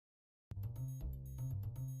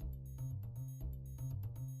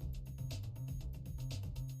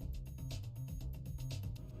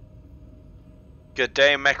Good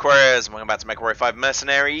day, mech warriors, and welcome back to MW5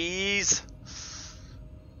 Mercenaries.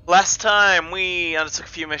 Last time we undertook a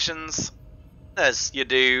few missions, as you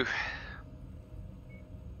do.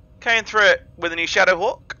 Came through it with a new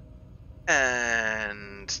Shadowhawk,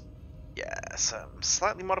 and yeah, some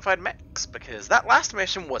slightly modified mechs, because that last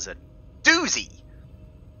mission was a doozy.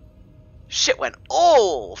 Shit went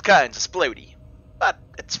all kinds of splody, but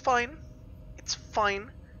it's fine. It's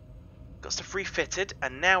fine. Got stuff refitted,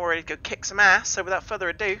 and now we're ready to go kick some ass, so without further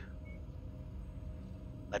ado,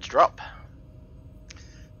 let's drop.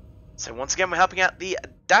 So once again, we're helping out the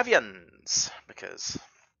Davians, because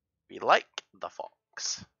we like the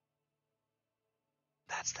fox.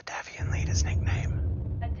 That's the Davian leader's nickname.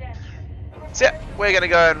 So yeah, we're going to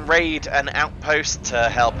go and raid an outpost to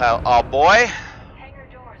help out our boy. Hangar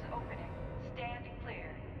doors opening. Stand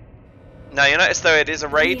clear. Now you notice though it is a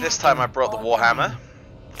raid, this time I brought the Warhammer.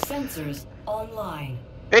 Sensors online.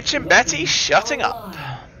 Bitch and Betty shutting up.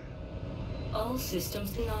 All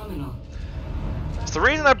systems nominal. So the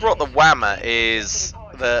reason I brought the Whammer is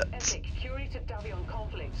that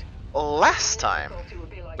last time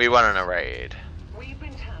we went on a raid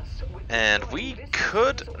and we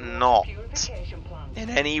could not in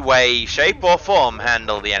any way, shape or form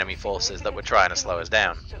handle the enemy forces that were trying to slow us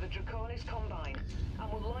down.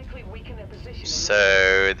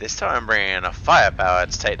 So this time I'm bringing enough firepower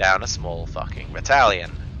to take down a small fucking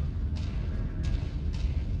battalion.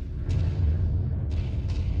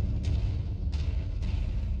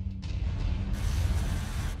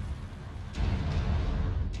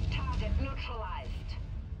 Target neutralized.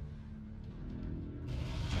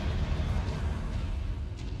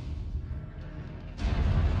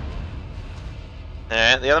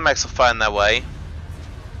 Alright, the other mechs will find their way.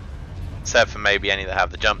 Except for maybe any that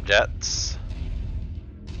have the jump jets.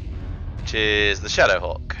 Which is the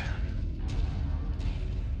Shadowhawk.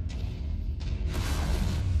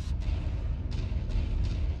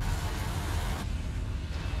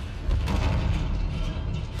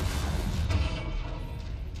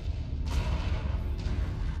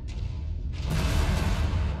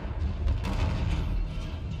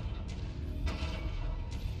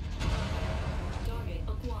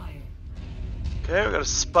 Okay, we've got a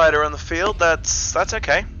spider on the field, that's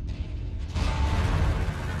okay.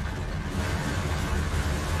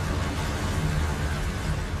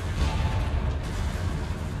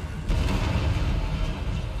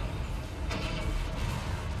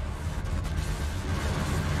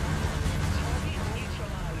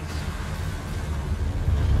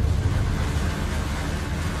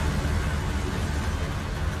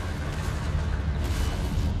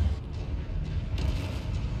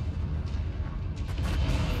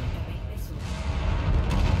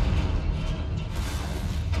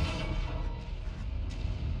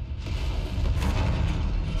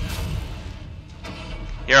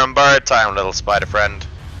 You're on borrowed time, little spider friend.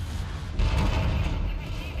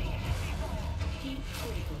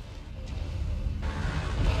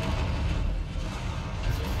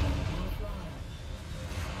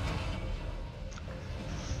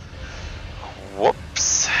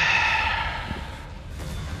 Whoops.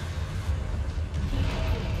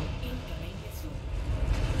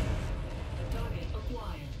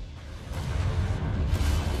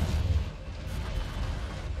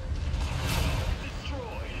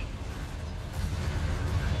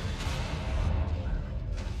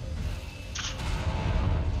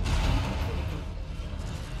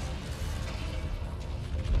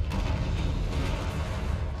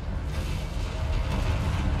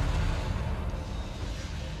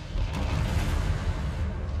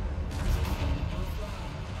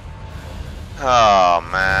 Oh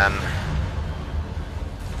man.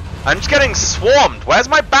 I'm just getting swarmed. Where's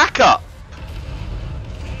my backup?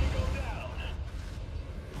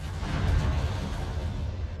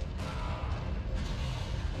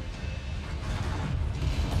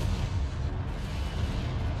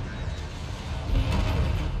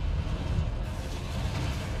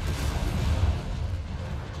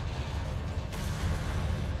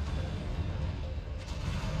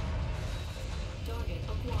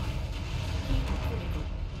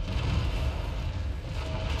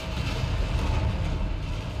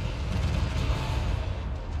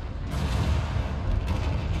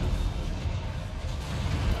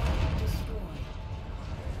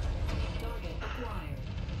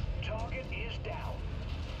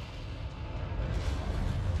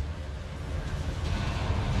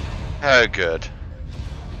 Oh, good.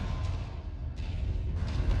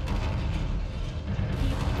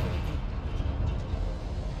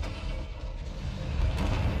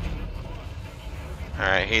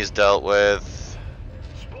 Alright, he's dealt with.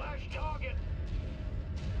 Splash target.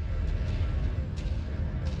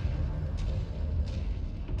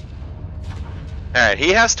 Alright,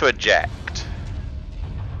 he has to eject.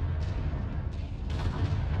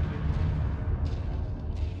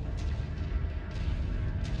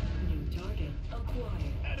 New target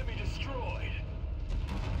acquired. Enemy destroyed.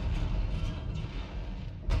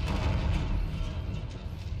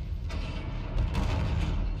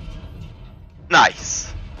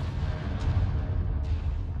 Nice.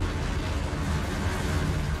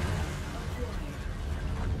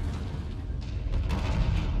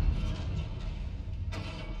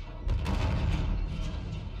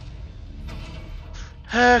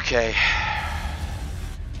 Okay.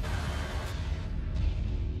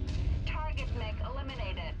 Target mech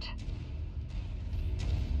eliminated.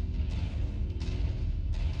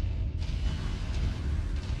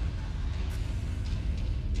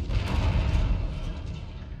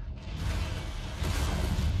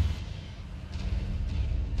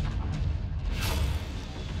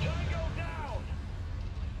 Tango down.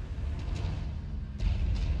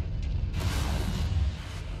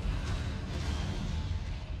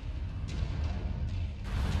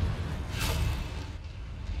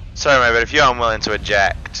 Sorry, mate, but if you're unwilling to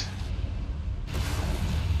eject,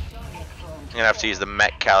 Excellent. I'm gonna have to use the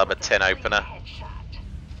mech caliber tin opener. Headshot.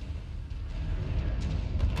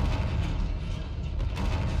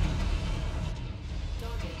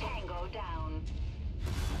 Target, Tango down.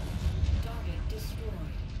 target destroyed.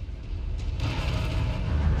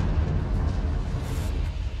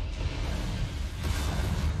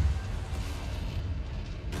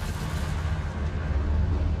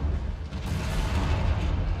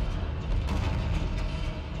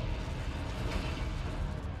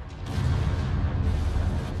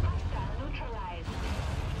 Hostile neutralized.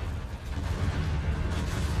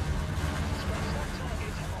 Scratch that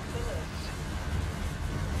target off the list.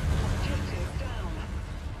 Objective down.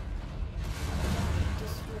 Target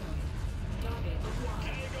destroyed. Target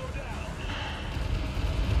acquired. Tango down.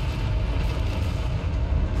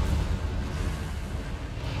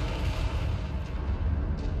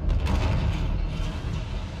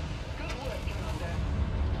 Good work, Commander.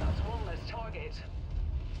 That's one less target.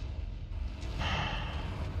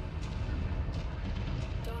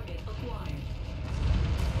 Target acquired.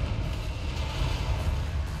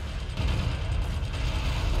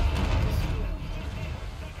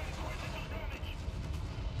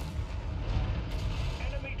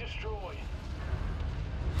 Enemy destroyed.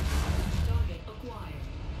 Target acquired.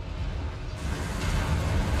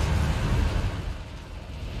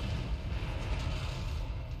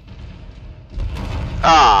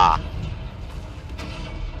 Ah!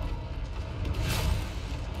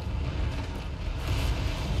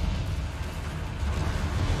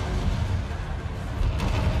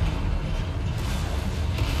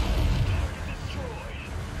 Destroyed.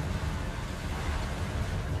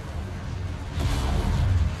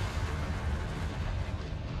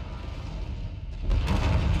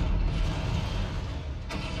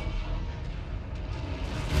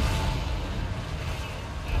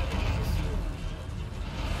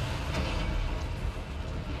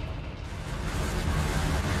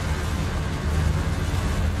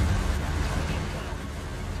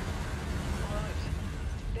 Alright.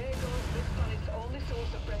 There goes this planet's only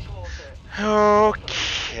source of fresh water.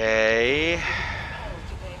 Okay. Compelled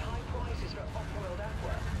to pay high prices for off-world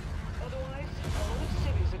aqua. Otherwise, a lot of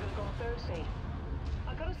cities are gonna go thirsty. I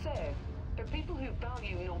gotta say, for people who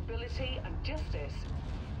value nobility and justice,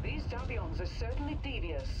 these Davions are certainly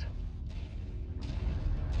devious.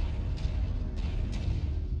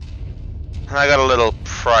 I got a little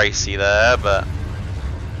pricey there, but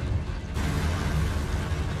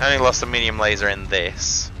I only lost a medium laser in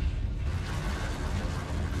this.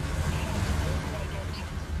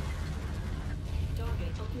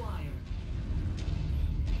 Target acquired.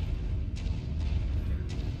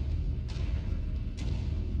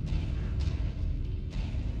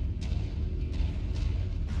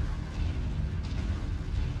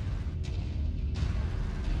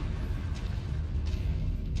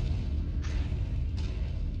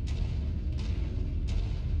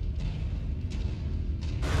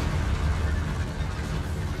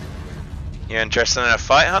 You interested in a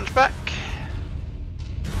fight, Hunchback?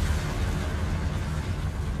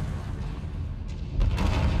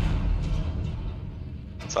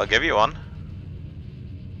 So I'll give you one.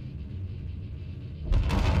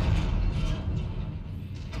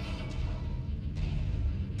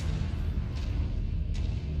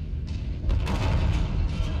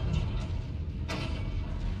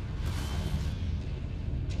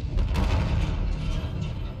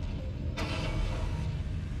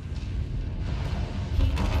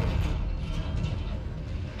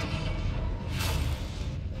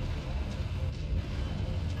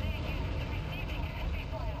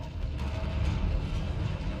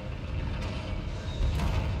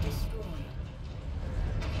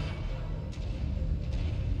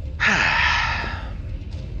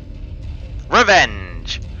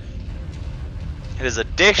 revenge. It is a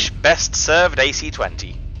dish best served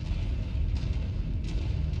AC-20.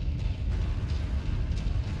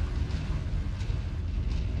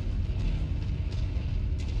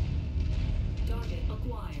 Target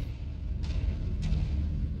acquired.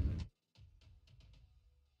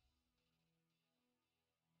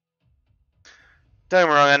 Don't get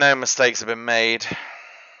me wrong, I know mistakes have been made.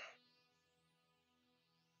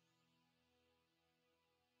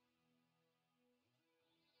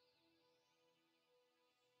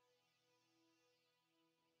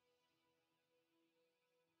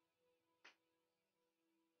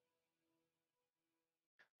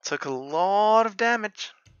 Took a lot of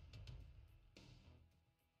damage.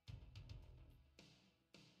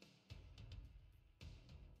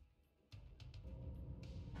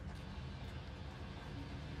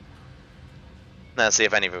 Let's see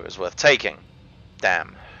if any of it was worth taking.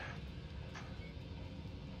 Damn.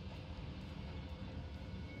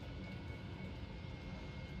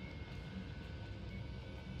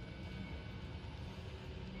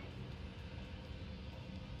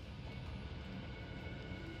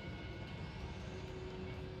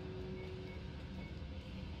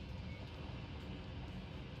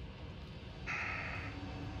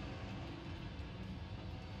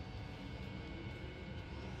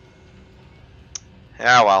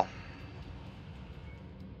 Yeah, well.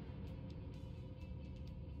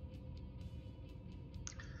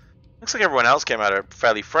 Looks like everyone else came out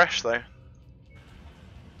fairly fresh, though.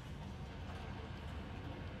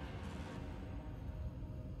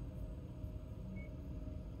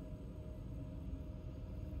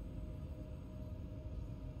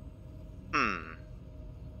 Hmm.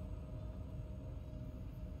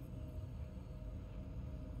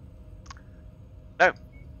 No.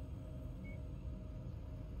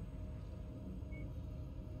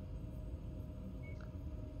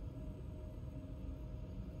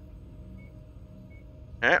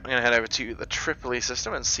 Alright, I'm gonna head over to the Tripoli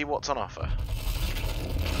system and see what's on offer.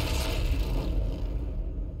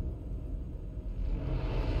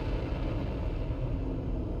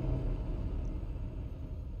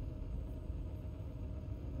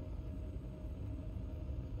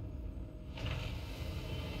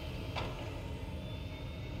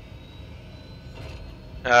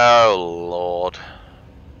 Oh, Lord.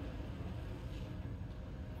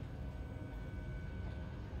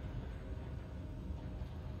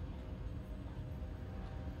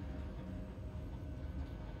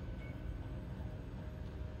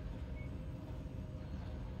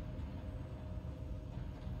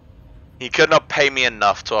 He could not pay me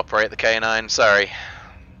enough to operate the K9, sorry.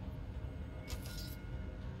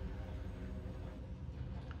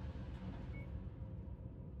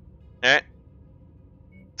 Alright.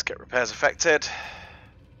 Let's get repairs affected.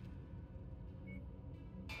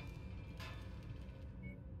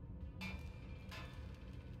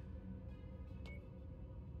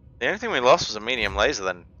 The only thing we lost was a medium laser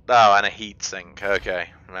then. Oh, and a heat sink.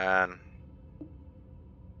 Okay, man.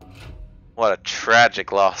 What a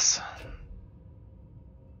tragic loss.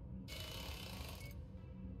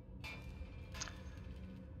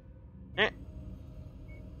 Yeah.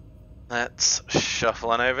 Let's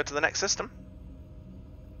shuffle on over to the next system.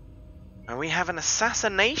 And we have an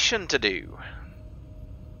assassination to do.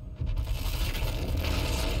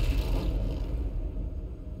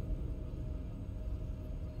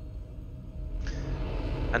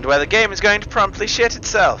 And where the game is going to promptly shit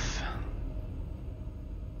itself.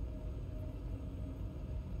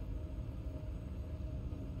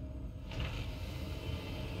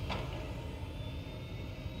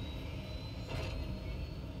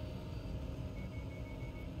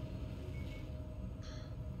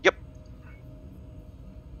 Yep.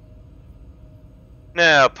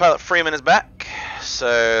 Now, Pilot Freeman is back,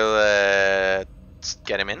 so let's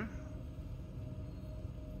get him in.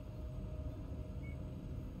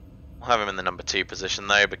 We'll have him in the number 2 position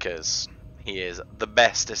though, because he is the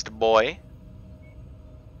bestest boy.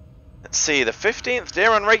 Let's see, the 15th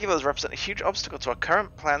Dairon regulars represent a huge obstacle to our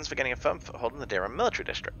current plans for getting a firm foothold in the Dairon military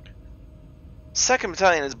district. 2nd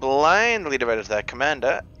Battalion is blindly devoted to their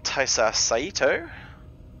commander, Taisa Saito,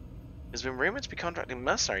 who's been rumoured to be contracting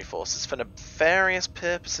mercenary forces for nefarious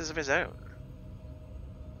purposes of his own.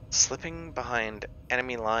 Slipping behind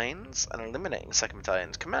enemy lines and eliminating 2nd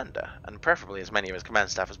Battalion's commander, and preferably as many of his command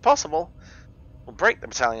staff as possible, will break the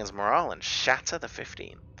battalion's morale and shatter the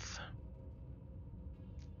 15th.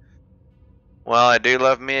 Well, I do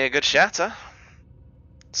love me a good shatter.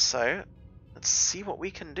 So, let's see what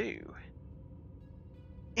we can do.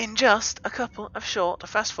 In just a couple of short,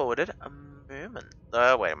 fast-forwarded moments.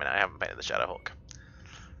 Oh, wait a minute, I haven't painted the Shadowhawk.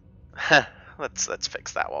 Let's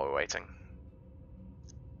fix that while we're waiting.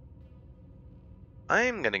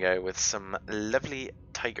 I'm gonna go with some lovely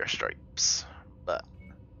tiger stripes, but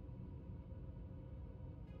I'm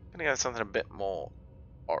gonna go with something a bit more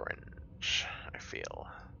orange, I feel.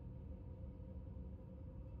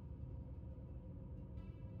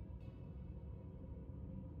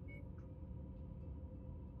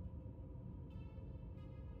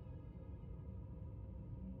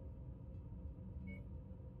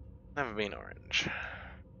 Never been orange.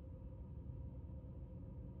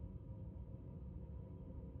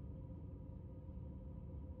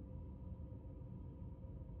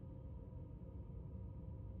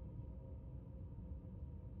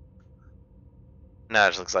 Now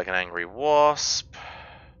it just looks like an angry wasp.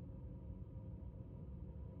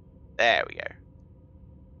 There we go.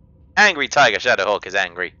 Angry tiger Shadowhawk is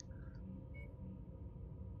angry.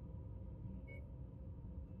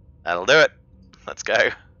 That'll do it. Let's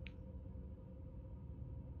go.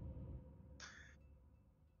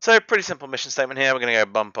 So, pretty simple mission statement here. We're going to go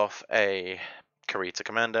bump off a Karita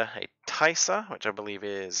commander, a Tysa, which I believe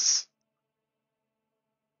is...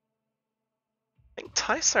 I think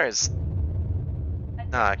Tysa is...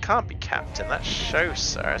 Nah, it can't be captain. That's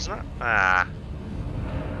Shosa, isn't it? Ah.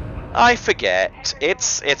 I forget.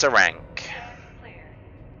 It's a rank.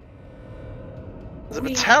 As a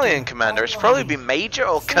battalion commander, it should probably be major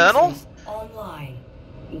or colonel? Online.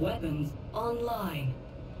 Weapons online.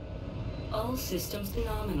 All systems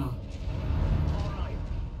nominal. Alright,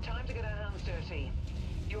 time to get our hands dirty.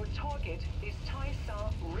 Your target is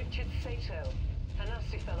Taisa Richard Sato, a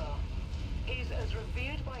nasty fellow. He's as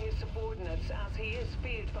revered by his subordinates as he is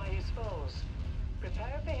feared by his foes.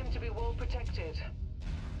 Prepare for him to be well protected.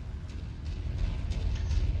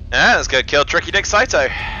 Ah, let's go kill Tricky Dick Saito.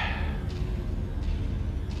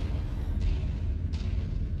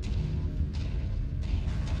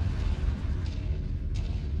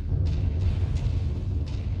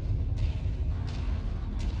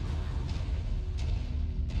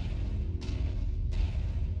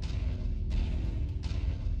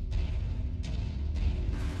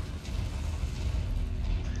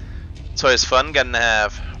 It's always fun getting to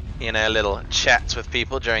have, you know, little chats with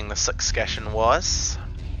people during the succession wars.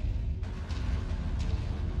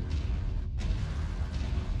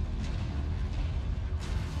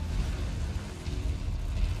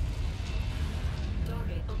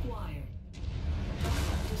 Target acquired.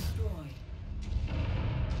 Target destroyed.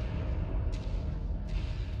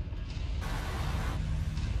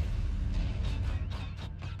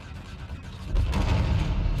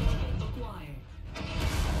 Target acquired.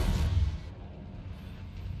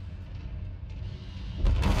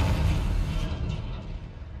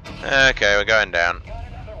 Okay, we're going down. Got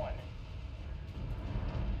another one.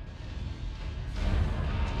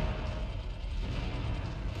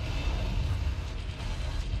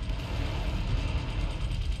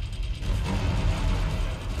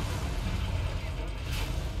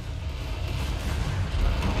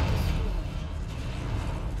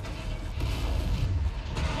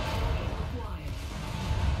 Acquired.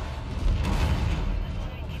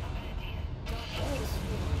 Target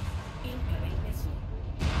destroyed. Incoming missile.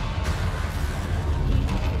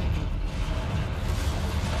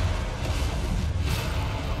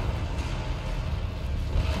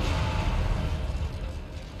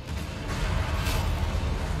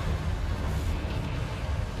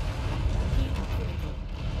 Heat critical.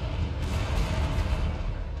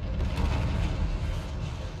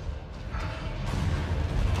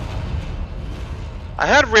 I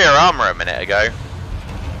had rear armor a minute ago.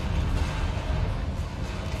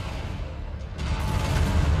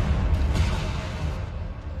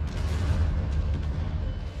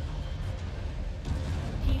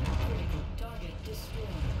 Heat critical. Target destroyed.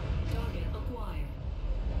 Target acquired.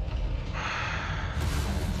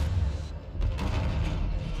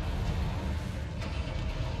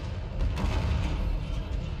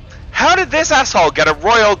 How did this asshole get a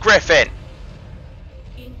Royal Griffin?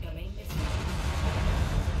 Incoming missile.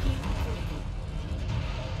 Heat critical.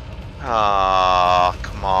 Ah,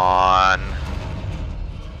 come on.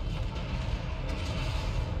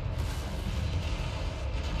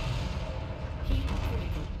 Heat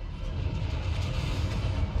critical.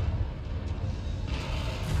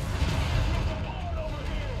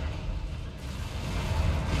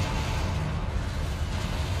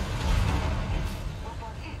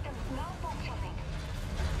 Weapon systems malfunctioning.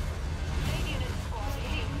 Radiant squad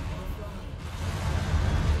hitting.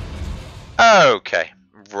 Offline. Okay,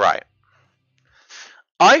 right.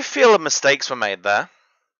 I feel mistakes were made there.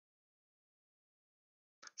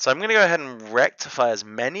 So I'm going to go ahead and rectify as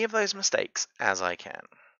many of those mistakes as I can.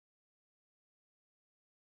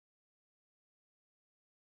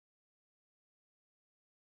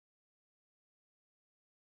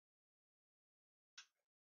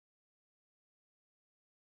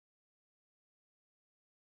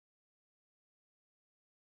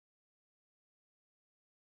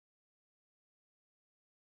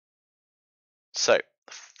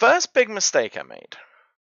 first big mistake I made.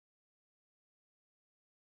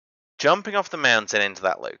 Jumping off the mountain into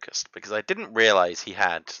that locust, because I didn't realize he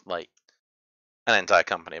had, like, an entire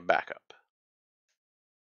company of backup.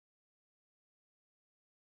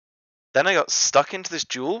 Then I got stuck into this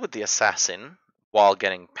duel with the assassin while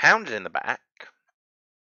getting pounded in the back,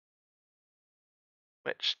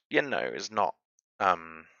 which, you know, is not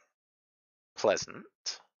pleasant.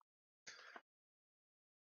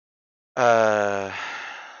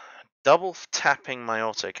 Double tapping my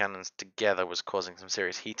autocannons together was causing some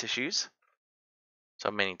serious heat issues, so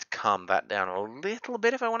I may need to calm that down a little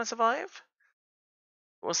bit if I want to survive.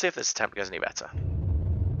 We'll see if this attempt goes any better.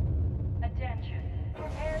 Attention.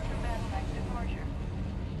 Prepare for battle departure.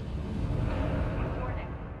 Warning.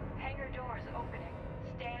 Hangar doors opening.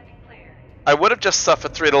 Stand clear. I would have just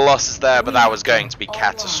suffered through the losses there, but that was going to be Online.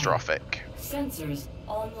 catastrophic. Sensors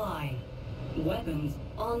online. Weapons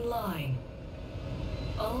online.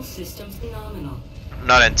 All systems nominal.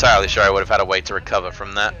 Not entirely sure I would have had a way to recover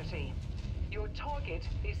from that. 30. Your target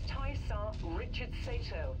is Taisa Richard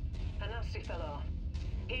Sato, a nasty fellow.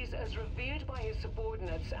 He's as revered by his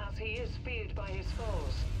subordinates as he is feared by his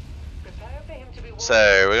foes. Prepare for him to be.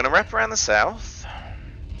 So we're going to wrap around the south.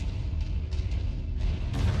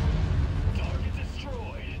 Target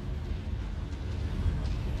destroyed.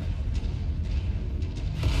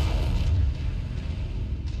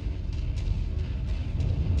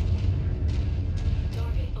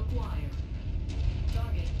 Target acquired.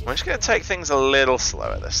 Target I'm just going to take things a little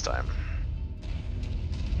slower this time.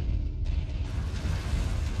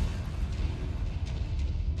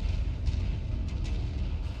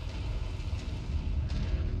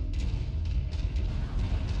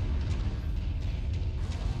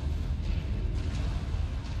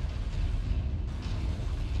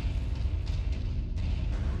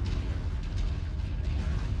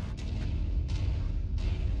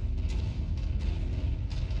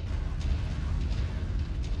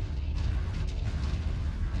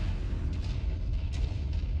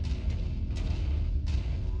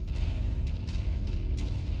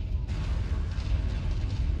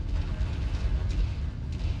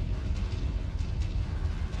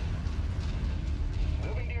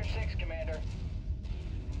 Moving to your 6, Commander.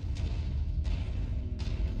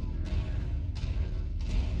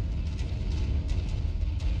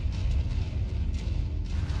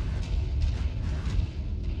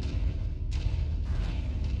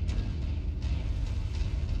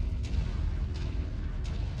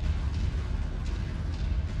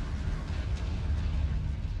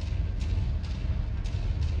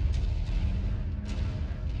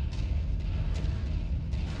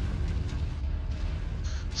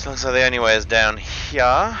 So looks like the only way is down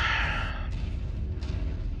here.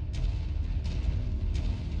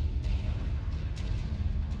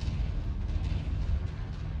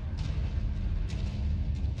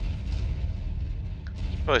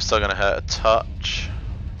 Probably still going to hurt a touch.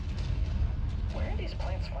 Where are these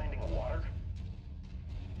plants finding water?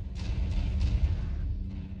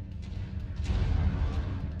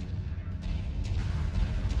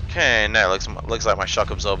 Okay, no, looks like my shock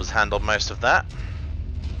absorbers handled most of that.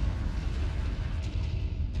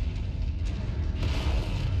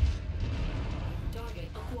 target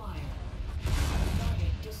acquired.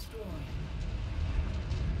 Target destroyed.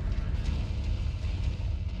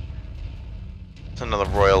 It's another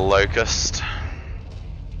Royal Locust.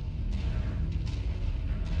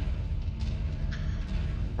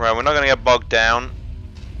 Right, we're not going to get bogged down.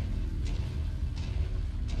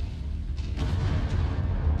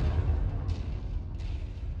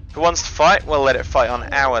 If it wants to fight, we'll let it fight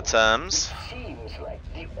on our terms. Seems like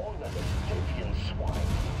the ornament Deviant swine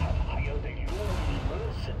have hired a lonely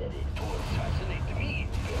mercenary to assassinate me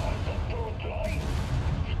on the front line.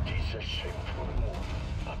 It is a shameful move,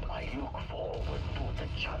 but I look forward to the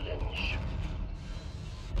challenge.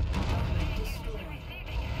 Target destroyed.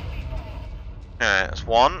 Alright, that's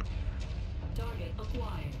one. Target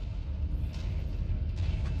acquired.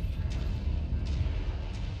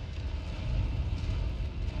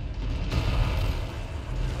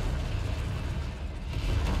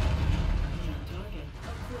 Target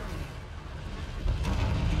acquired.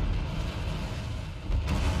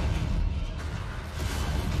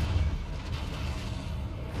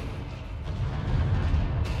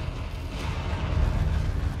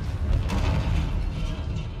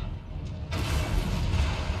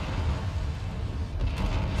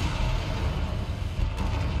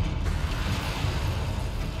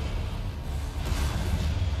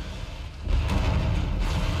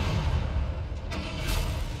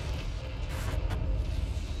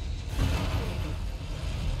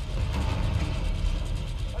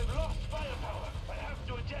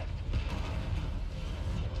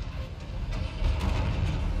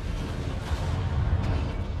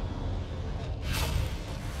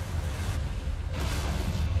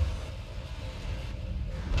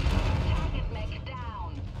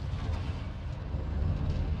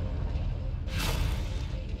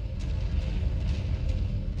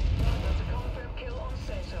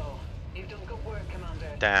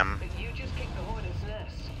 Damn. But you just kicked the hornet's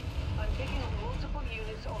nest. I'm taking on multiple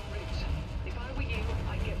units en route. If I were you,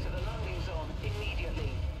 I'd get to the landing zone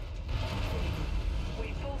immediately.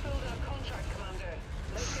 We fulfilled our contract, Commander.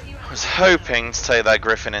 Let's get you out. I was hoping to take that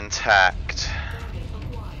Griffin intact. Target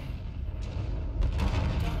acquired.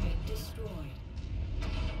 Target destroyed.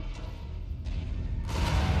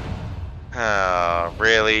 Oh,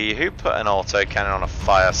 really? Who put an auto cannon on a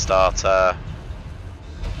fire starter?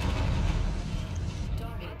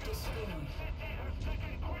 Target destroyed.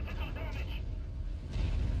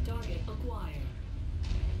 Target acquired.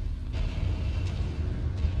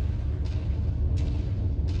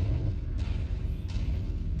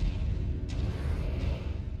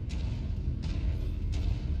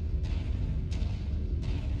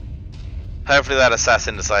 Hopefully that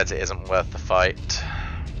assassin decides it isn't worth the fight.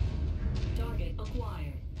 Target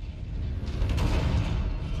acquired.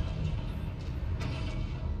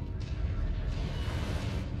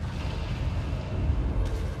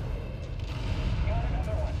 Got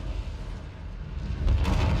another one.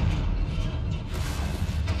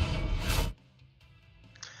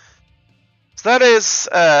 So that is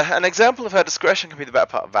an example of how discretion can be the better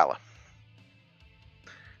part of valor.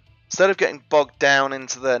 Instead of getting bogged down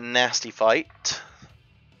into the nasty fight,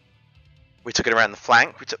 we took it around the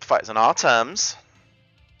flank, we took the fights on our terms.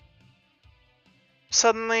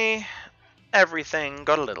 Suddenly, everything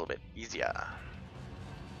got a little bit easier.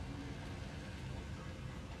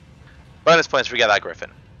 Bonus points if we get that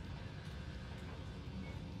Griffin.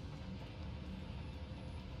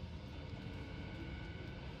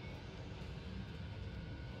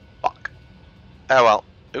 Fuck. Oh well.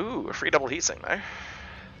 Ooh, a free double heatsink though.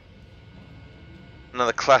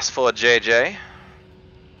 Another class 4 JJ.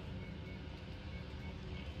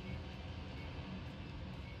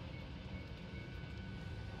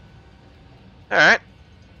 Alright.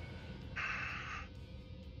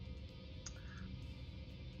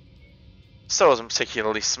 Still wasn't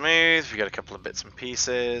particularly smooth. We got a couple of bits and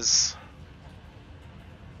pieces.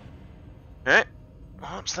 Alright.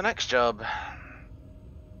 What's the next job?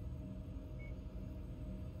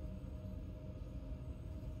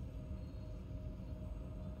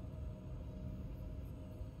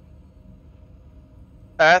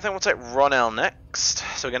 I think we'll take Ronell next.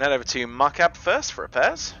 So we're going to head over to Markab first for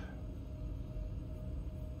repairs.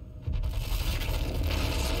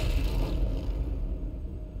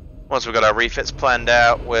 Once we've got our refits planned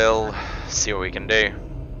out, we'll see what we can do.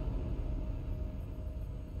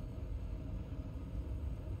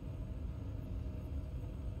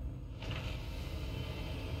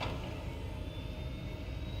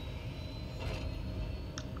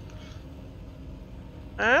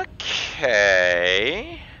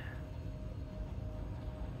 Okay.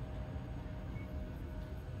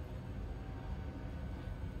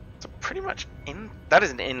 So pretty much that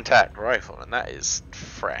is an intact rifle, and that is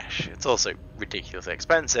fresh. It's also ridiculously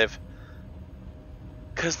expensive.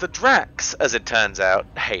 Because the Drax, as it turns out,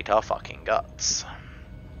 hate our fucking guts.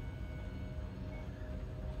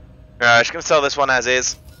 Alright, just gonna sell this one as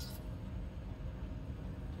is.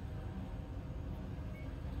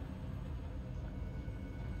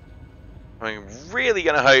 I'm really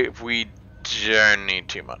gonna hope we don't need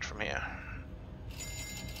too much from here.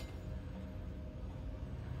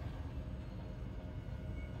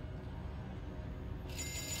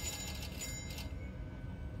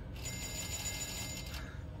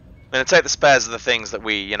 I'm gonna take the spares of the things that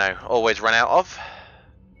we, always run out of.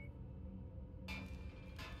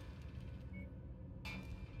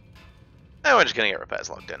 And we're just gonna get repairs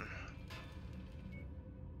logged in.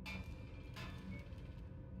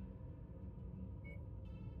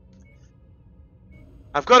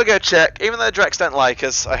 I've got to go check, even though the Drex don't like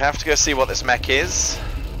us, I have to go see what this mech is.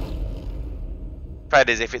 Fact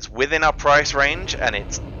is, if it's within our price range and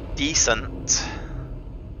it's decent,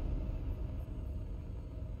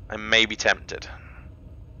 I may be tempted.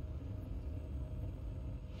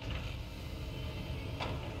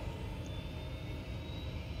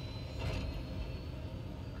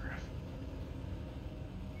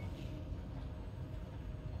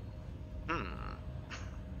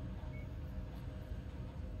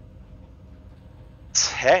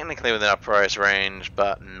 Technically within our price range,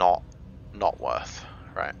 but not worth,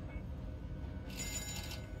 right?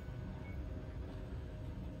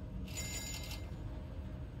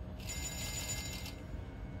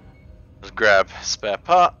 Let's grab spare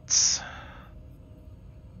parts,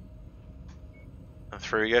 and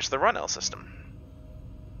through we go to the Ronell system.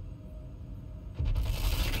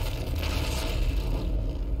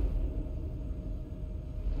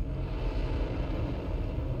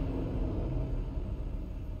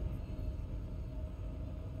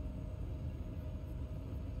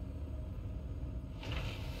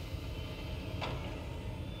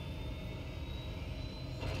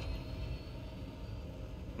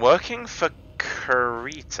 Working for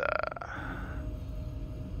Kurita.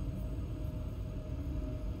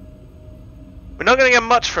 We're not going to get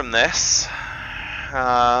much from this.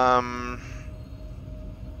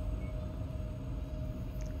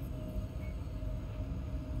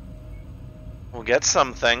 We'll get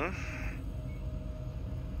something.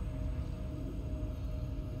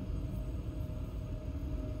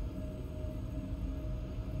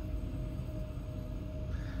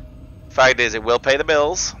 Fact is, it will pay the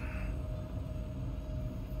bills.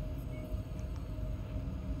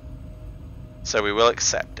 So we will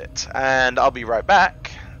accept it. And I'll be right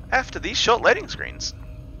back after these short loading screens.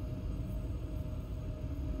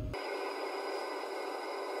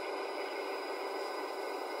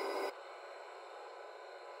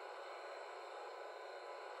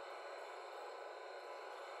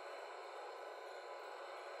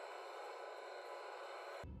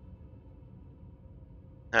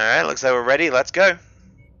 Alright, looks like we're ready. Let's go.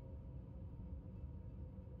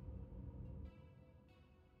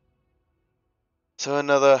 So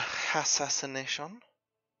another assassination.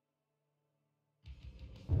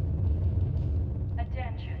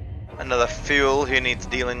 Attention. Another fool who needs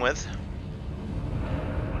dealing with.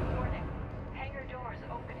 Warning. Hangar doors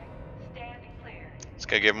opening. Standing clear. Let's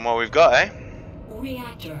go give him what we've got, eh?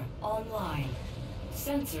 Reactor online.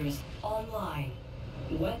 Sensors online.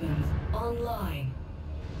 Weapons online.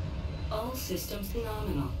 All systems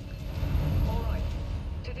nominal. Alright.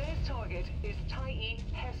 Today's target is Tyee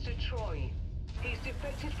Hester Troy. He's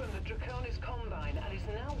defected from the Draconis Combine and is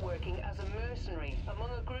now working as a mercenary among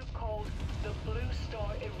a group called the Blue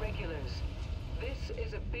Star Irregulars. This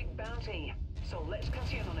is a big bounty, so let's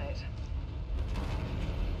cut in on it.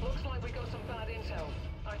 Looks like we got some bad intel.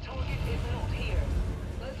 Our target is not here.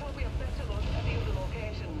 Let's hope we have better luck at the other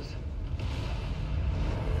locations.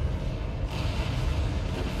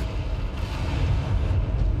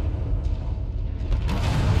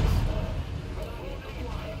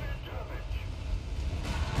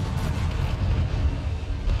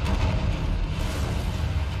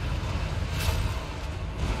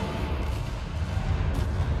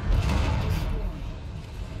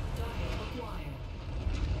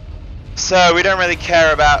 So we don't really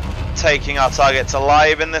care about taking our targets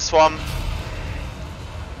alive in this one,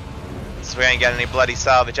 so we ain't getting any bloody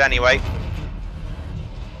salvage anyway.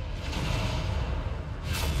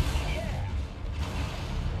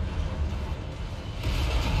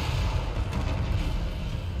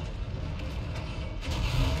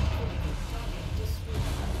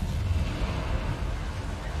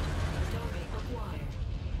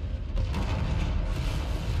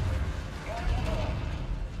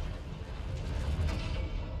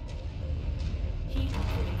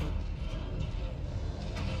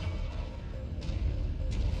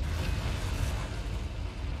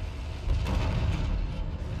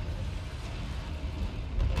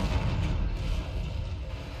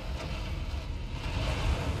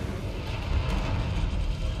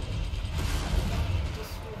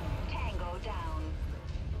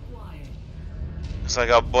 Looks like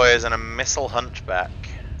our boy is in a missile hunchback.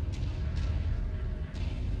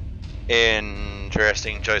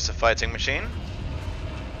 Interesting choice of fighting machine.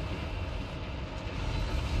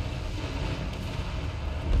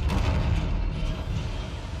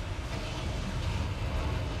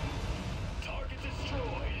 Target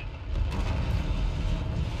destroyed.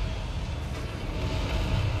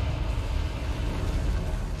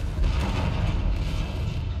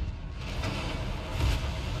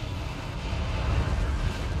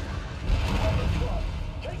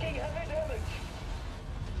 Taking heavy damage.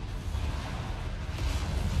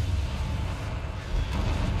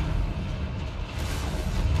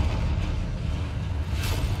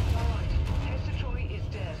 Alright, Hester Troy is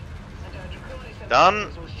dead, and our Draconis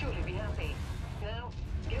Done. will surely be happy. Now,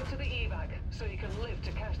 get to the evac, so you can live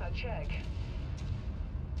to cash that check.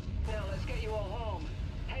 Now let's get you all home.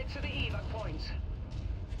 Head to the evac point.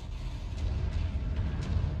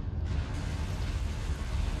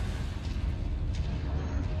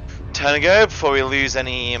 Time to go before we lose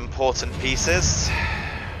any important pieces.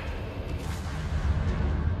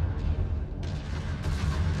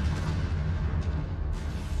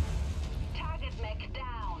 Target mech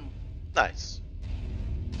down. Nice.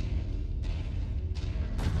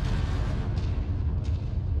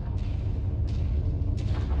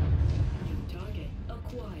 New target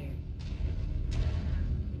acquired.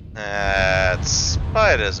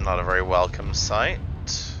 Spider's not a very welcome sight.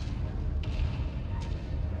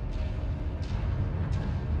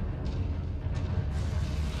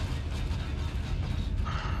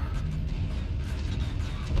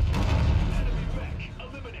 Enemy wreck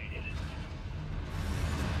eliminated.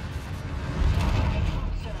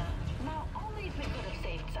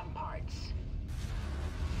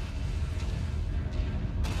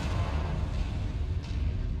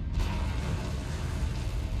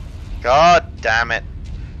 God damn it.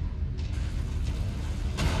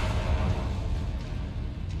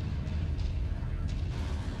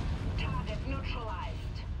 Target neutralized.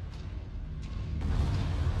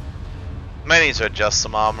 May need to adjust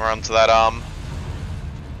some armor onto that arm.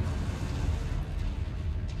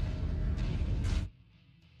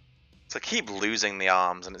 So I keep losing the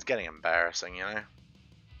arms and it's getting embarrassing, you know?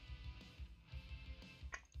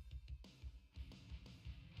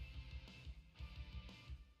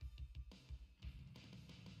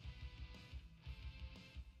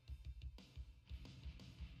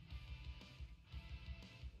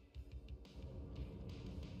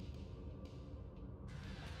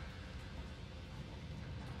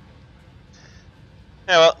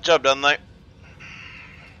 Yeah, well, job done though.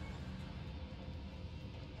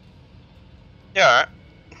 Yeah, alright.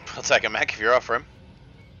 I'll take a mech if you're offering.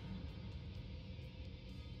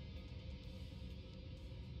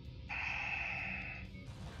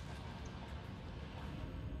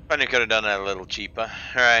 Probably could have done it a little cheaper.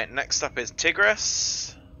 Alright, next up is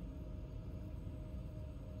Tigris.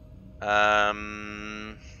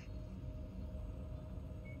 We're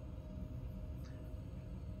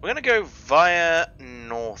gonna go via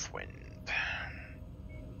Northwind.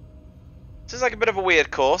 This is like a bit of a weird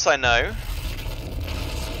course, I know.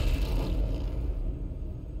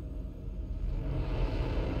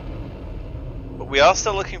 But we are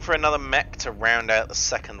still looking for another mech to round out the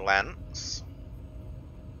second lance.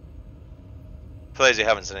 For those who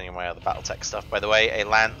haven't seen any of my other Battletech stuff, by the way, a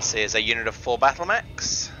lance is a unit of 4 battle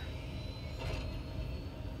mechs.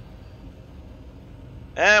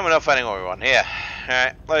 And we're not finding what we want here.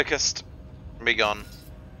 Alright, Locust, be gone.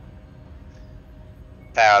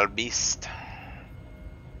 Foul beast.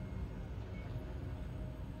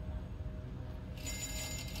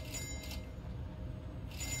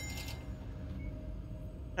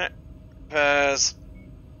 Pairs.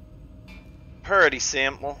 Pretty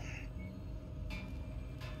simple.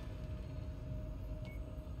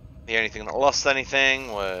 The only thing that lost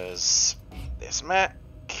anything was this mech.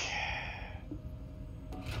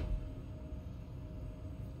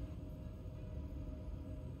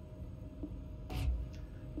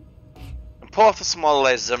 And pull off the small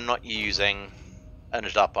lasers I'm not using. And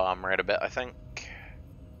just up armor it a bit, I think.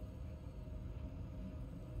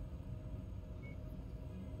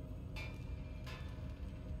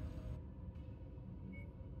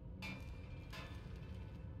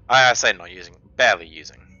 I say not using, barely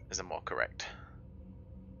using is a more correct.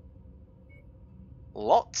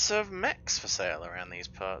 Lots of mechs for sale around these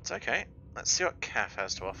parts. Okay, let's see what CAF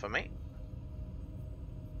has to offer me.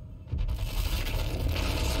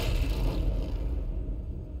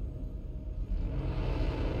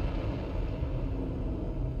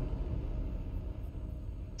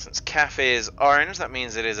 Since CAF is orange, that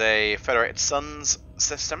means it is a Federated Suns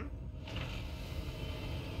system.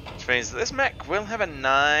 Which means that this mech will have a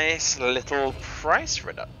nice little price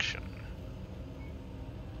reduction.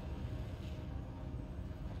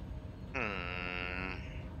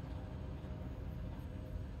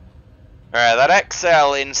 Alright, that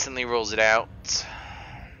XL instantly rules it out.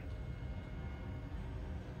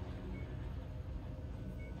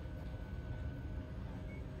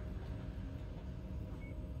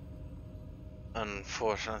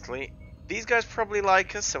 Unfortunately, these guys probably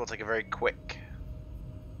like us, so we'll take a very quick.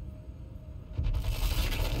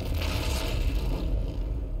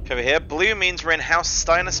 Over here, blue means we're in House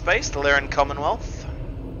Steiner space, the Lyran Commonwealth.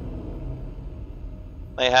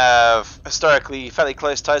 They have historically fairly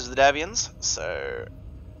close ties with the Davians, so...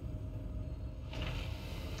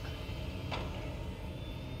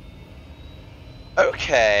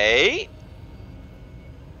 Okay...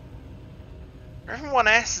 Griffin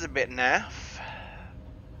 1S is a bit naff.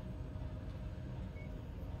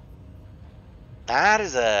 That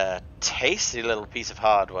is a tasty little piece of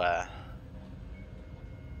hardware.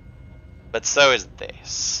 But so is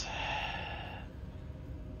this.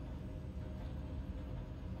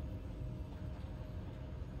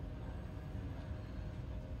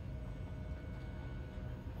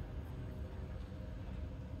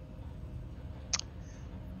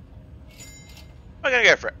 We're gonna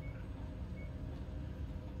go for it.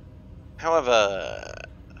 However,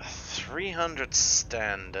 300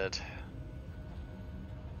 standard.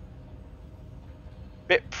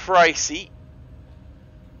 Bit pricey.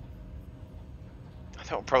 I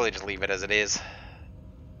think we'll probably just leave it as it is.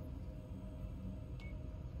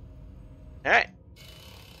 Alright.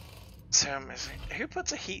 So, who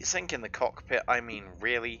puts a heatsink in the cockpit? I mean,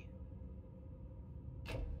 really?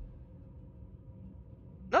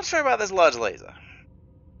 Not sure about this large laser.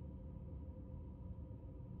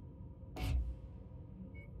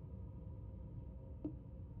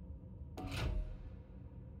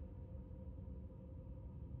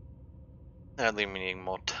 Sadly, we need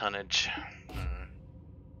more tonnage.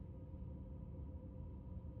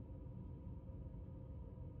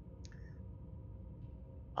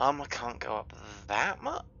 Armor can't go up that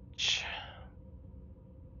much.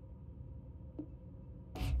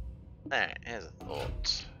 Alright, here's a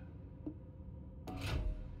thought.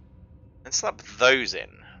 Let's slap those in.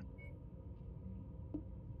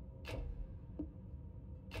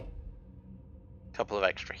 Couple of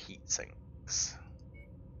extra heat sinks.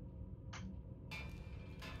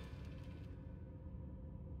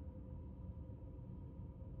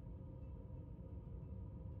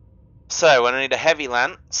 So, when I need a heavy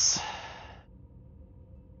lance,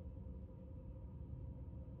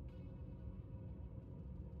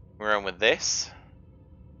 we run with this.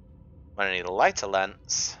 When I need a lighter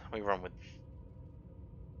lance, we run with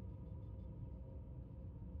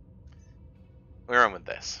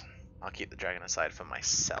this. I'll keep the dragon aside for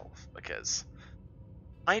myself because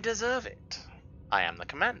I deserve it. I am the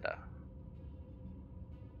commander.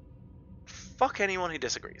 Fuck anyone who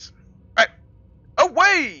disagrees. Right,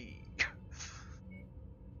 away!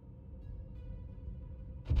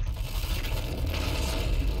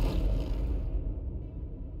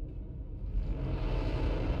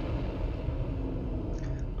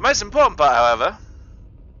 The most important part, however,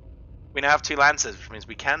 we now have 2 lances, which means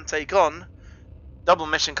we can take on double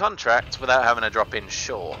mission contracts without having to drop in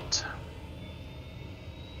short.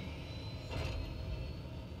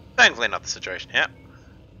 Thankfully not the situation yet.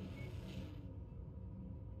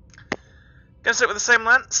 Gonna stick with the same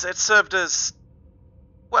lance. It served us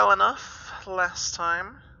well enough last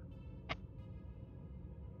time.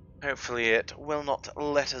 Hopefully it will not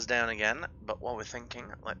let us down again, but while we're thinking,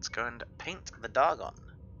 let's go and paint the Dargon.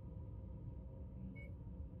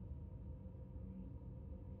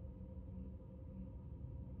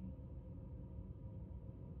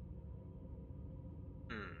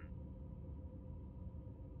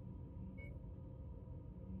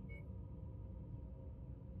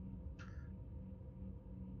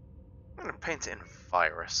 I'm going to paint it in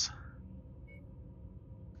virus.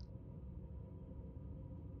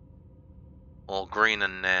 All green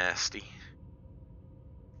and nasty.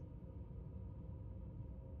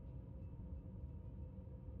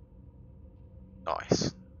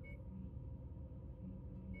 Nice.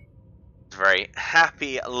 It's a very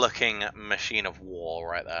happy looking machine of war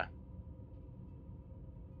right there.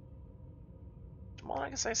 Well, I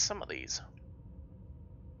can say some of these.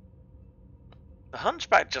 The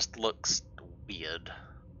Hunchback just looks weird.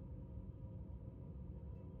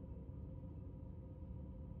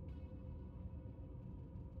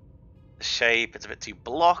 The shape, it's a bit too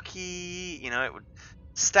blocky, you know, it would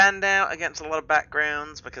stand out against a lot of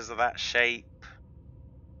backgrounds because of that shape.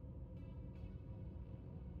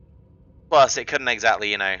 Plus, it couldn't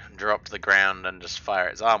exactly, you know, drop to the ground and just fire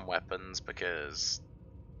its arm weapons because,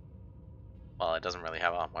 well, it doesn't really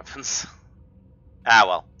have arm weapons. Ah,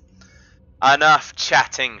 well. Enough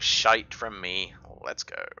chatting shite from me. Let's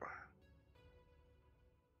go.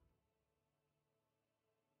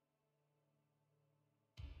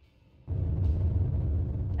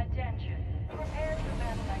 Attention. Prepare for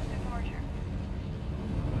battle-like departure.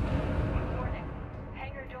 Warning.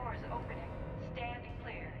 Hangar doors opening. Stand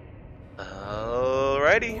clear.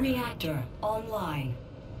 Alrighty. Reactor online.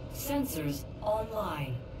 Sensors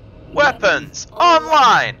online. Weapons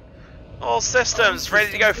online. All systems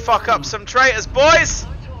ready to go fuck up some traitors, boys!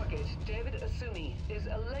 Our target, David Asumi, is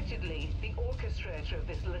allegedly the orchestrator of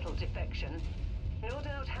this little defection. No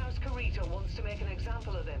doubt House Karita wants to make an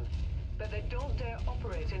example of him, but they don't dare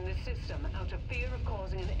operate in this system out of fear of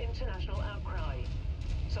causing an international outcry.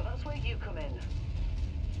 So that's where you come in.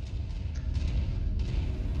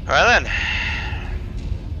 Alright then.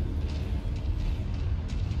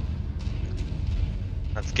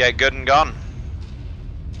 Let's get good and gone.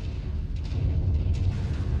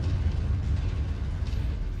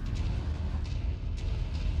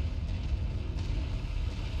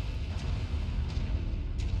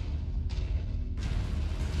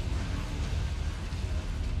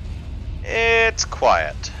 It's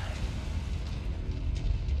quiet.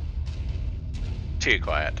 Too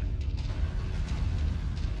quiet.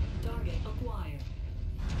 Target acquired.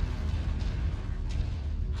 Target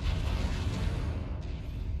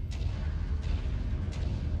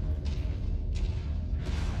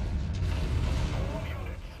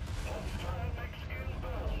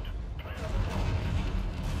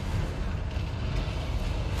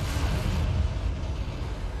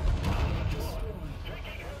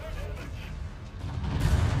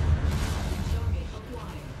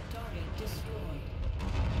acquired. Target destroyed.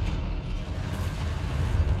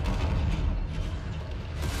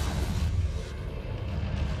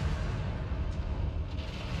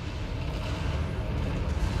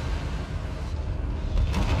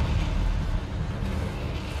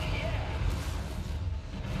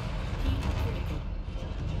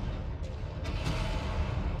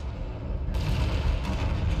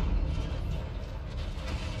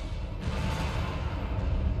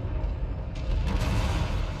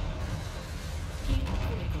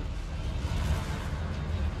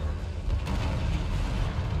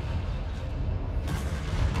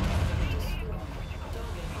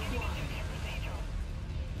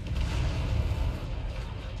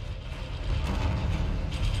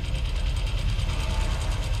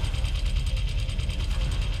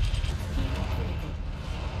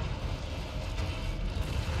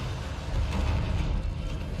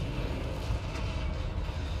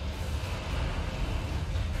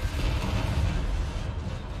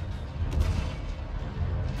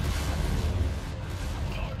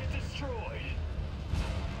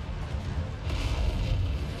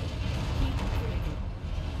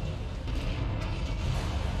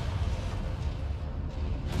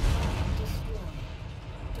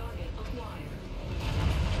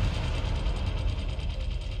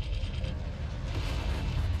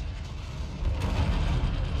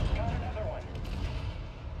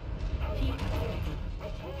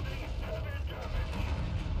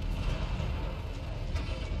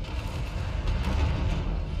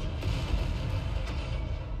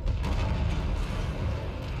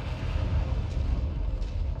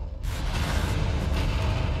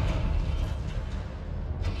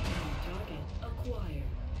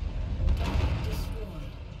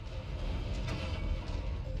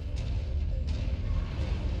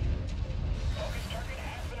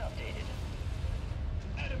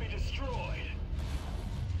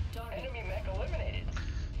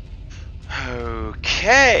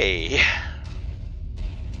 Okay.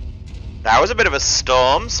 That was a bit of a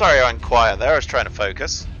storm. Sorry I went quiet there. I was trying to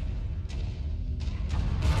focus.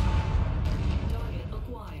 Target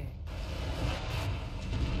acquired.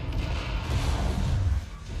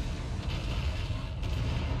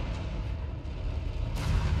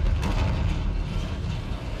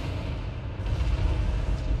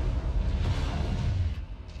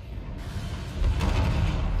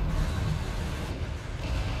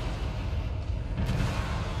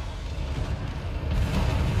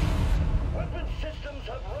 Weapon systems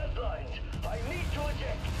have redlined. I need to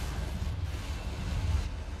eject.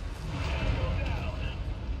 Go down.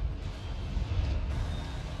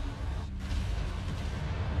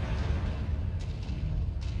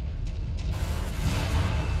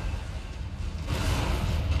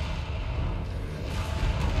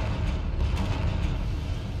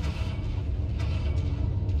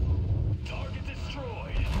 Target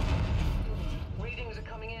destroyed. Readings are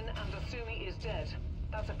coming in and Asumi is dead.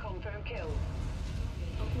 That's a confirmed kill.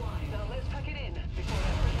 Acquired. Now let's pack it in before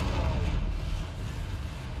that friends arrive.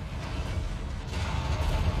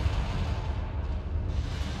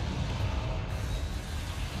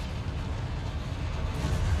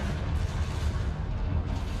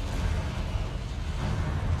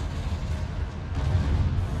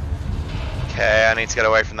 Okay, I need to get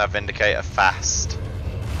away from that Vindicator fast.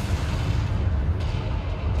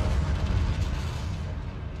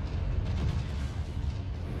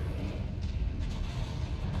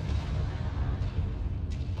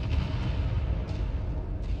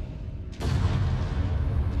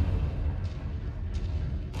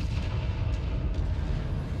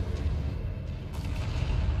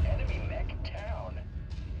 Enemy mech down.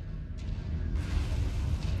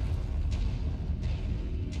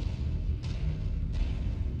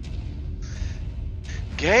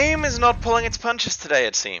 Game is not pulling its punches today,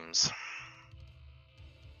 it seems.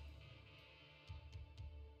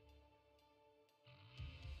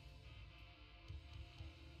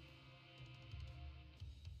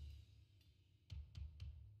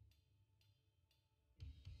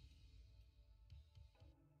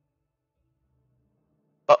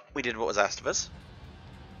 But we did what was asked of us.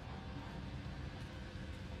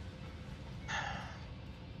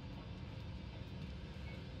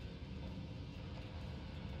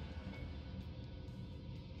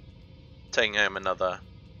 Taking home another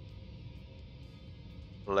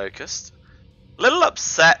Locust. Little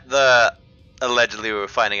upset that allegedly we were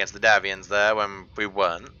fighting against the Davians there when we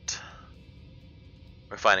weren't.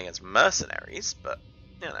 We're fighting against mercenaries, but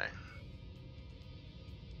you know.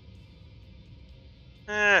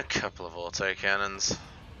 A couple of autocannons.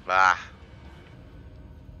 Bah.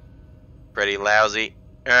 Pretty lousy.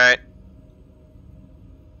 Alright.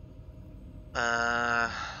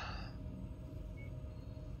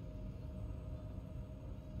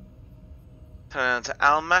 Turn to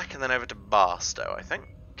Almac and then over to Barstow, I think.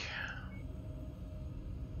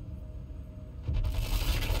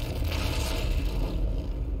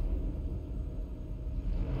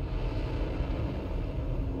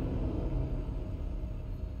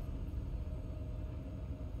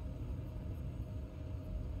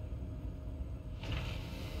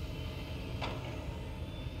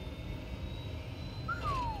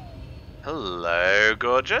 Hello,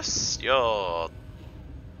 gorgeous. You're...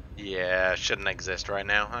 Yeah, shouldn't exist right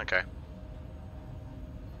now. Okay.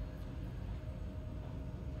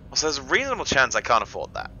 So there's a reasonable chance I can't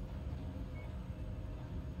afford that.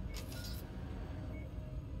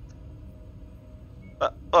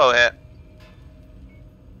 But, oh, here.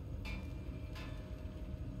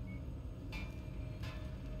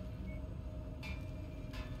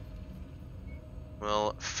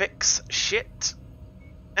 We'll fix shit.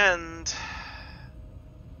 And...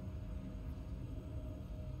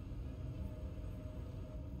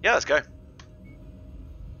 yeah, let's go.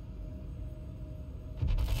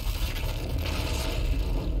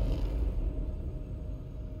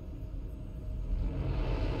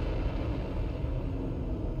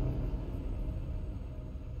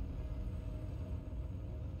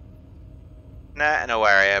 Nah, no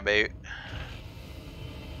worry about.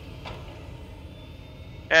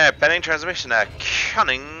 Yeah, pending transmission, a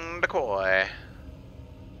cunning decoy.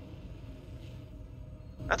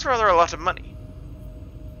 That's rather a lot of money.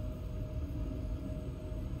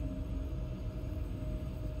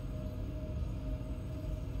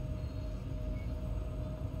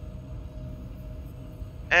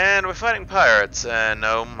 And we're fighting pirates, and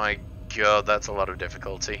oh my god, that's a lot of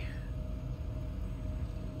difficulty.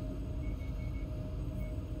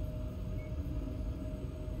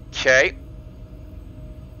 Okay.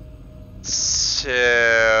 So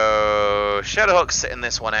Shadowhawk's sitting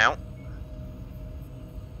this one out.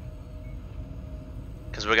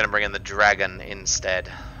 because we're going to bring in the dragon instead.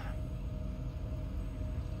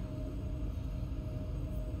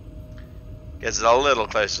 Gets it a little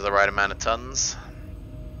closer to the right amount of tons.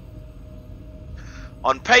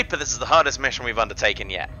 On paper, this is the hardest mission we've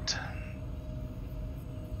undertaken yet.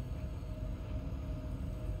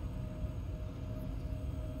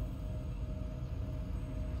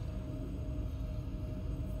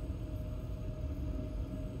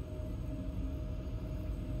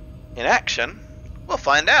 In action, we'll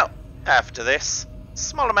find out after this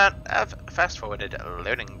small amount of fast-forwarded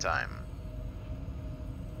loading time.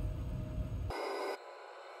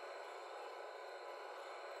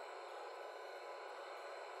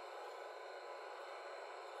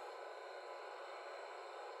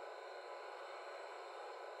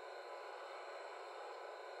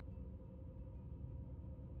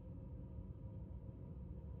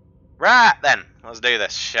 Right then, let's do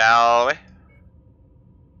this, shall we?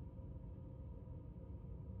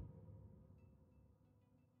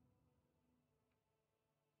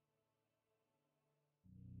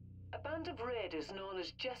 A band of raiders known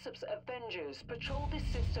as Jessup's Avengers patrol this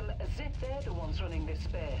system as if they're the ones running this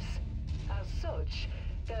space. As such,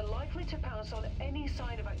 they're likely to pounce on any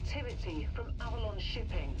sign of activity from Avalon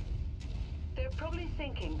shipping. They're probably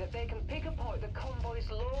thinking that they can pick apart the convoy's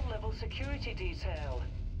low-level security detail.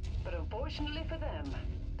 But unfortunately for them,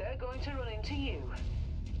 they're going to run into you.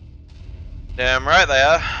 Damn right they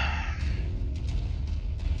are.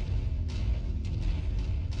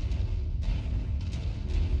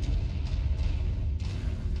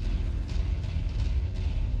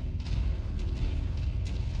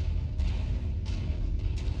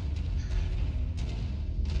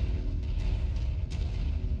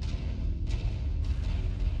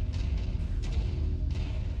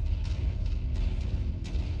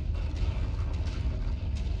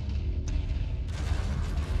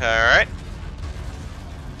 Alright.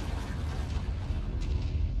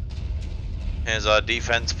 Here's our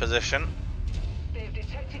defense position. They've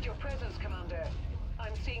detected your presence, Commander.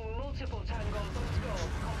 I'm seeing multiple Tango Bugskull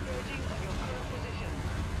converging on your current position.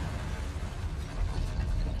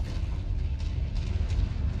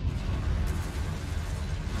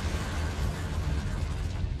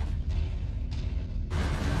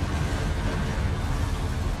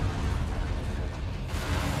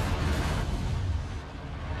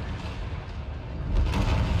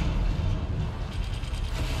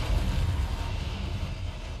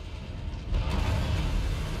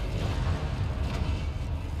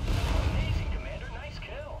 Amazing, Commander. Nice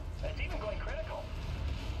kill. That's even going critical.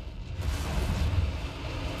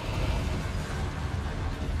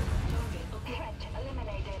 Threat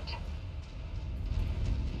eliminated.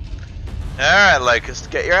 Alright, Locust,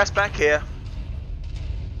 get your ass back here.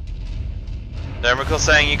 Don't recall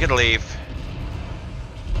saying you could leave.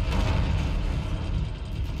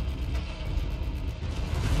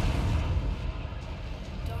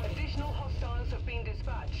 Additional hostiles have been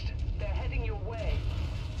dispatched. They're heading your way.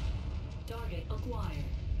 Target acquired.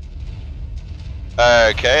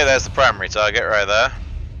 Okay, there's the primary target right there.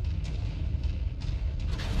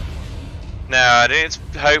 Now, I do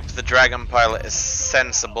hope the Dragon pilot is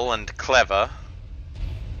sensible and clever,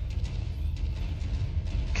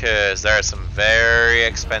 because there is some very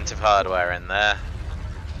expensive hardware in there.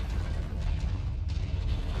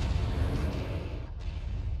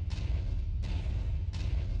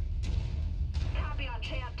 Copy on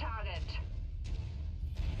shared target.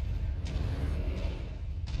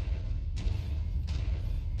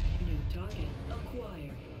 New target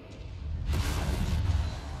acquired.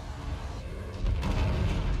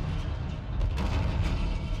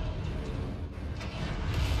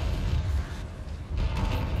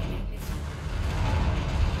 Incoming missile. Target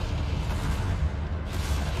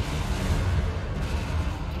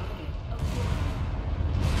acquired.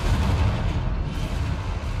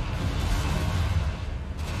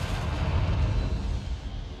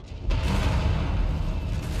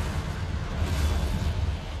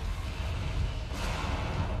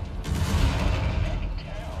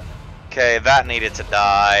 Okay, that needed to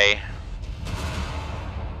die.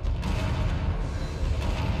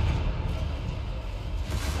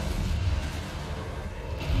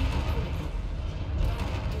 Target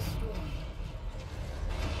destroyed.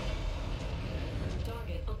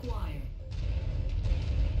 Target acquired.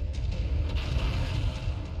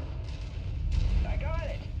 I got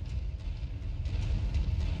it.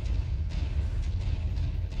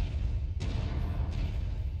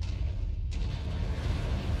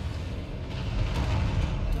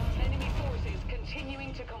 Enemy forces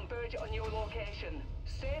continuing to converge on your location.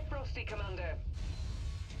 Stay frosty, Commander.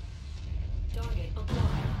 Target acquired.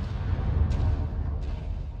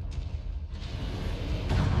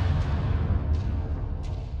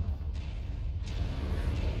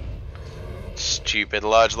 stupid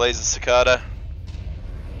large laser cicada.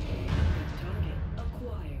 Target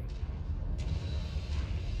acquired.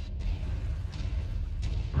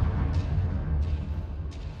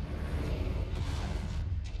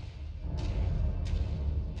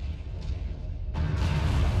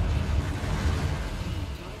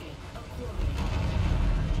 Target acquired.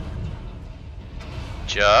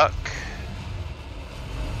 Chuck.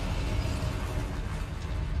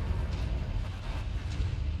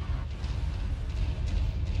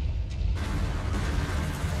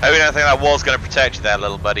 I hope you don't think that wall's going to protect you there,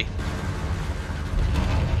 little buddy.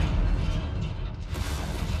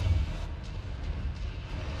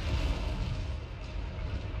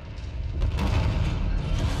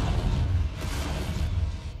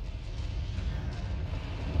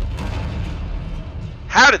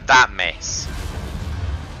 How did that miss?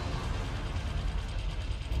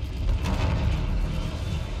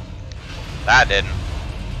 That didn't.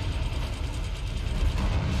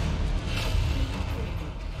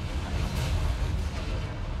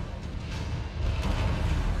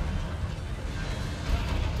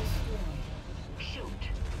 Shoot,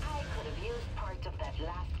 I could have used parts of that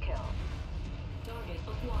last kill. Target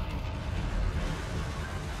acquired.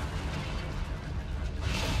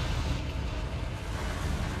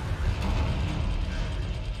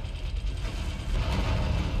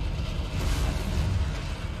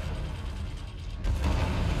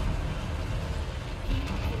 Heat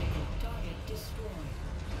critical. Target destroyed.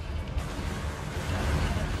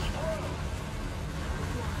 Acquired.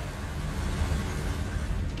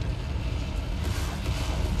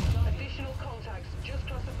 Additional contacts just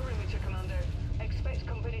cross the perimeter, Commander. Expect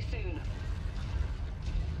company soon.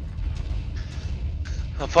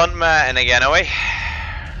 I'll punt Martin again, are we?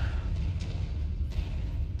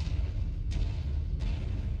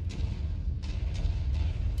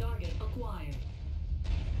 Target acquired.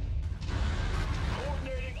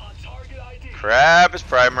 Coordinating on target ID. Crab is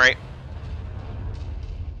primary.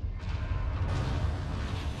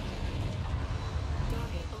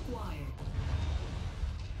 Target acquired. Target acquired.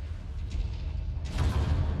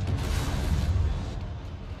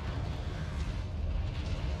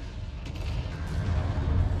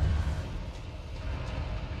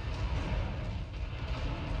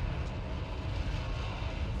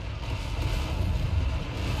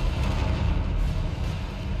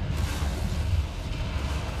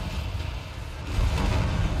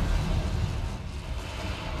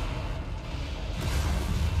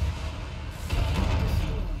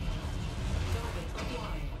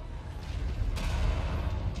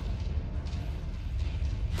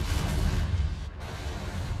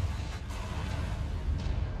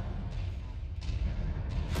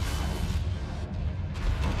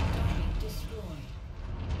 Target destroyed.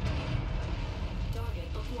 Target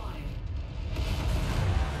acquired.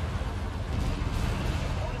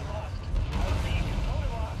 Opponent lost. I repeat,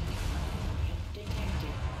 opponent lost.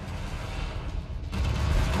 Detected.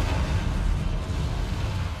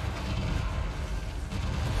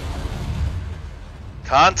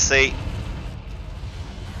 Can't see.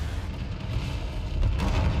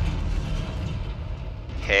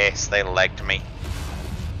 Yes, they legged me.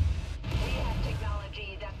 We have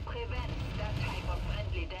technology that prevents that type of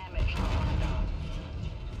friendly damage, Commander.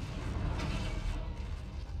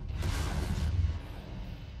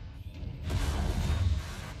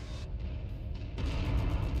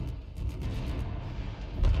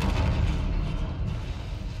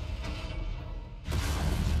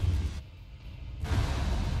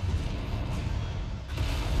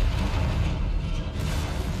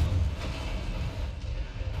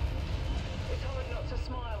 It's hard not to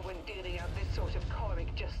smile when dealing out this sort of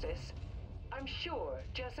karmic justice. I'm sure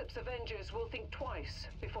Jessup's Avengers will think twice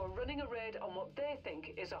before running a raid on what they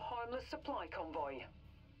think is a harmless supply convoy.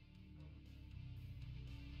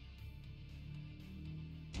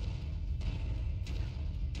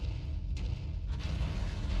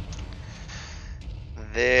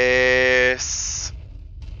 This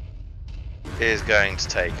is going to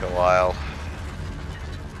take a while.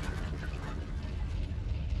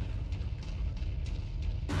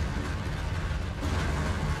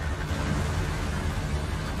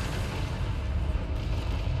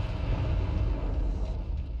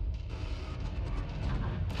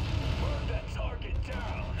 Burn that target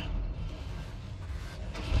down.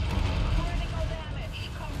 Critical damage.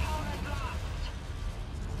 Component lost.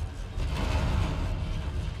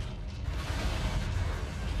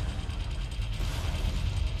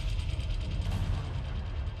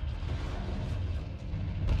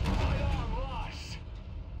 Sidearm lost.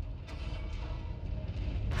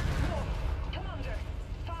 Commander,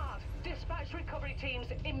 FAD, dispatch recovery teams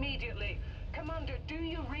immediately. Commander, do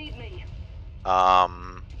you read me?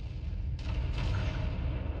 Um.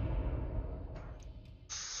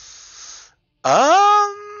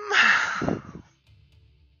 Um.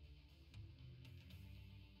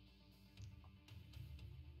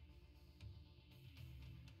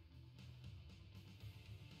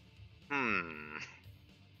 Hmm.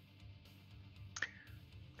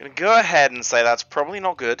 I'm gonna go ahead and say that's probably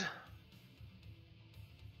not good.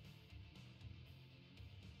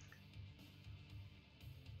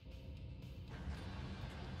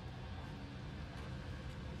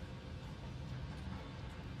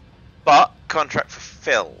 But contract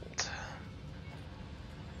fulfilled.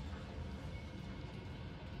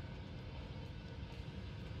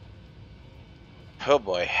 Oh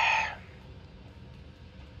boy.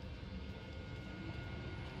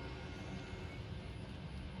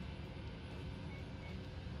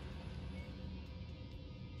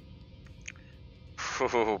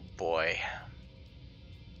 Oh boy.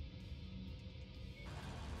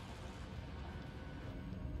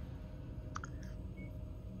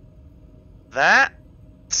 That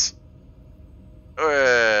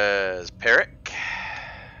was Peric.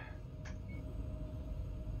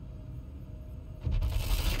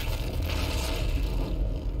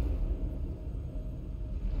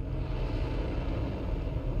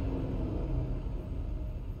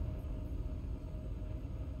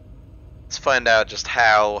 Let's find out just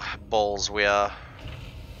how balls we are.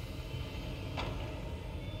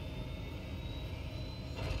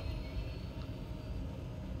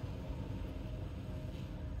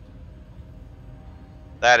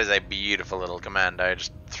 That is a beautiful little commando,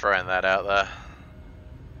 just throwing that out there.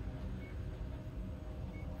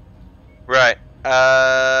 Right,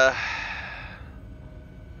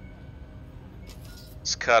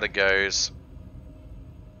 this Carter goes.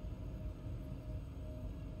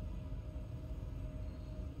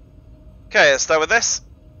 Okay, let's start with this.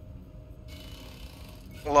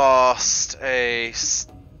 Lost a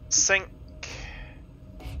sink.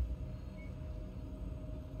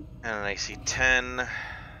 And an AC-10.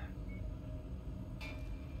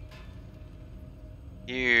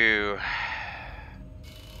 You...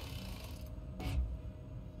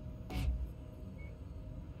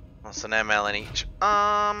 Lost an ML in each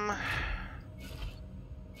arm.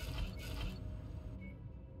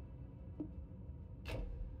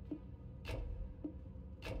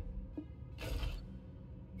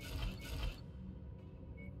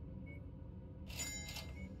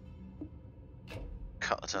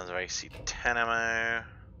 Couple of tons of AC-10 ammo.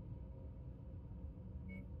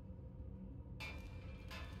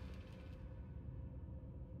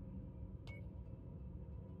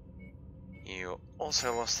 You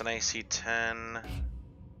also lost an AC-10.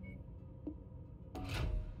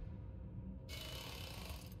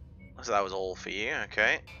 So that was all for you,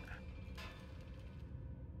 okay.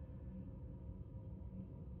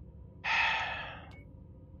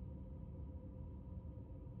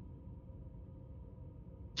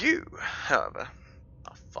 You, however,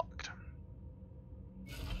 are fucked.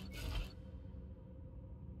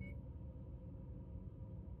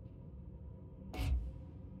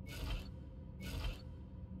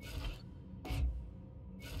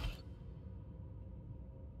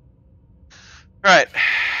 Right.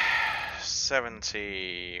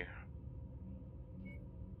 70.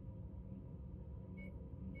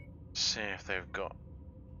 See if they've got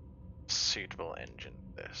a suitable engine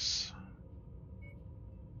for this.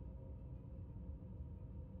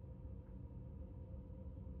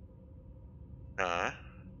 No.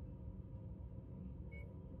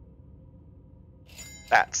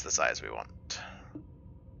 That's the size we want.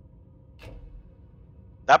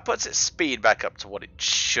 That puts its speed back up to what it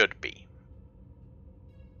should be.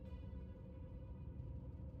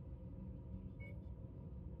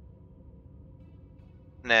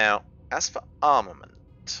 Now, as for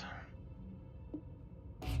armament,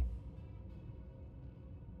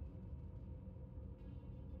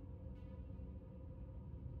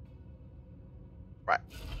 right,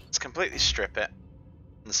 let's completely strip it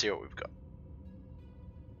and see what we've got.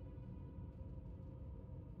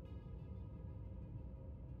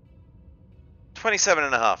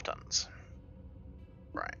 $27.5 tons.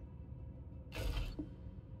 Right.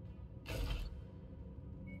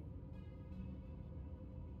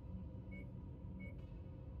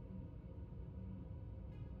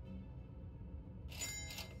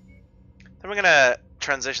 Then we're going to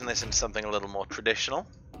transition this into something a little more traditional.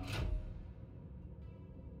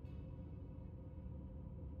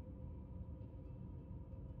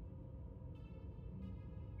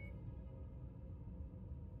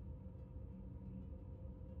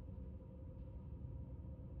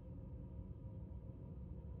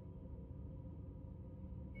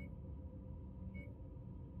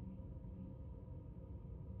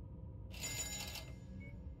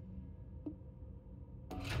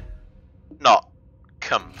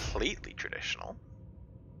 completely traditional.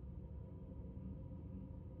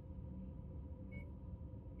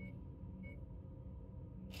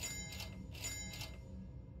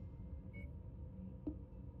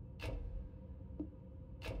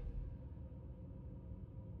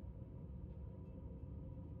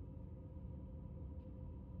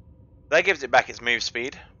 That gives it back its move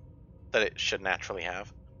speed that it should naturally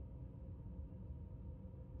have.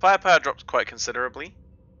 Firepower drops quite considerably.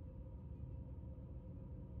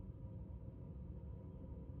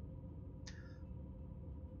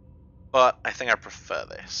 But I think I prefer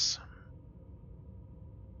this.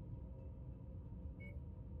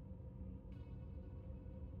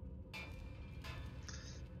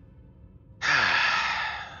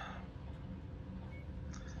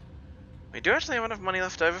 We do actually have enough money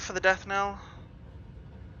left over for the death knell.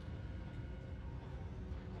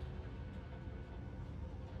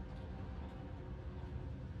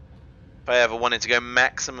 If I ever wanted to go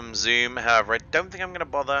maximum zoom, however, I don't think I'm going to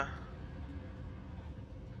bother.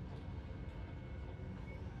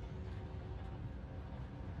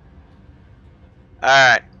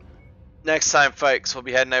 Alright. Next time, folks, we'll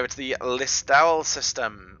be heading over to the Listowel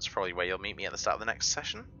system. It's probably where you'll meet me at the start of the next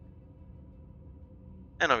session.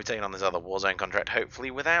 And I'll be taking on this other Warzone contract,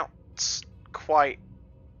 hopefully, without quite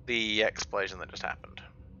the explosion that just happened.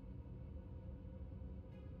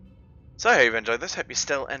 So I hope you've enjoyed this. Hope you're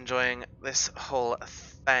still enjoying this whole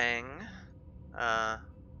thing. If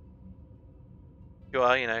you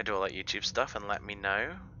are, you know, do all that YouTube stuff and let me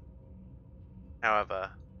know.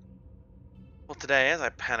 However, well, today, as I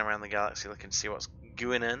pan around the galaxy looking to see what's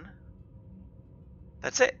going on,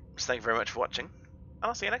 that's it. So thank you very much for watching, and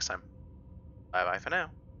I'll see you next time. Bye bye for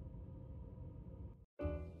now.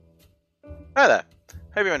 Hi there.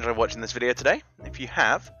 Hope you enjoyed watching this video today. If you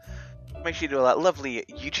have, make sure you do all that lovely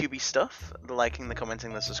YouTubey stuff, the liking, the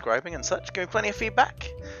commenting, the subscribing and such. Give me plenty of feedback.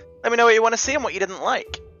 Let me know what you want to see and what you didn't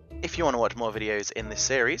like. If you want to watch more videos in this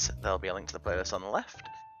series, there'll be a link to the playlist on the left.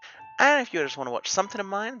 And if you just want to watch something of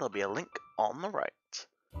mine, there'll be a link on the right.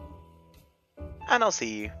 And I'll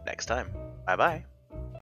see you next time. Bye bye.